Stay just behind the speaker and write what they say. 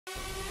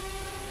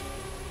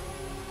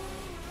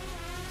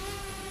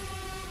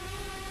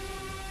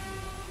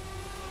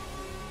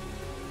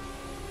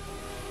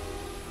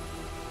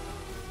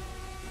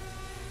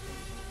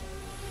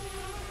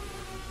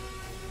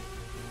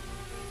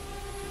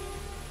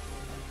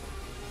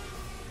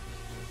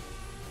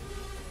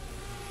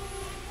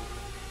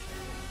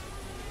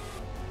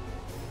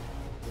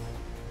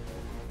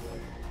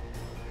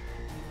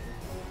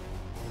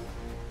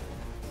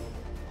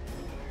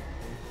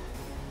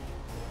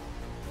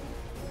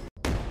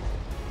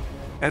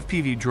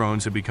FPV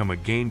drones have become a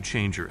game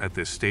changer at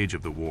this stage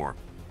of the war.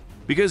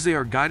 Because they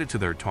are guided to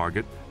their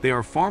target, they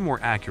are far more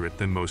accurate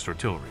than most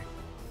artillery.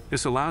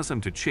 This allows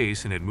them to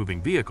chase and hit moving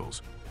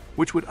vehicles,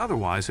 which would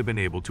otherwise have been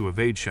able to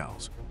evade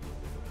shells.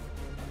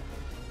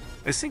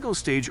 A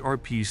single-stage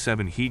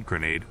RP-7 heat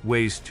grenade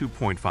weighs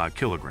 2.5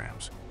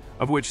 kilograms,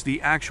 of which the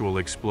actual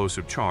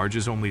explosive charge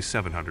is only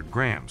 700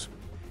 grams,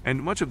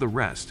 and much of the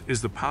rest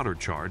is the powder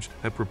charge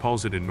that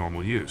propels it in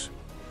normal use,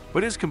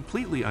 but is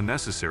completely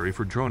unnecessary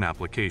for drone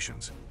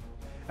applications,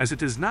 as it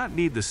does not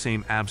need the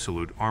same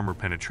absolute armor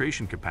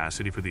penetration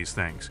capacity for these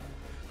things,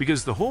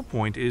 because the whole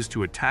point is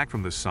to attack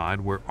from the side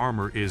where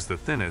armor is the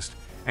thinnest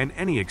and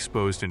any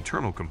exposed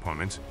internal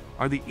components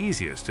are the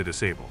easiest to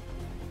disable.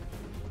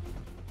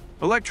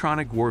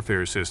 Electronic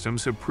warfare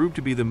systems have proved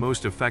to be the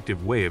most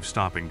effective way of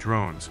stopping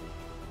drones.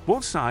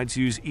 Both sides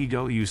use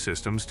EW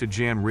systems to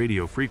jam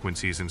radio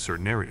frequencies in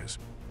certain areas,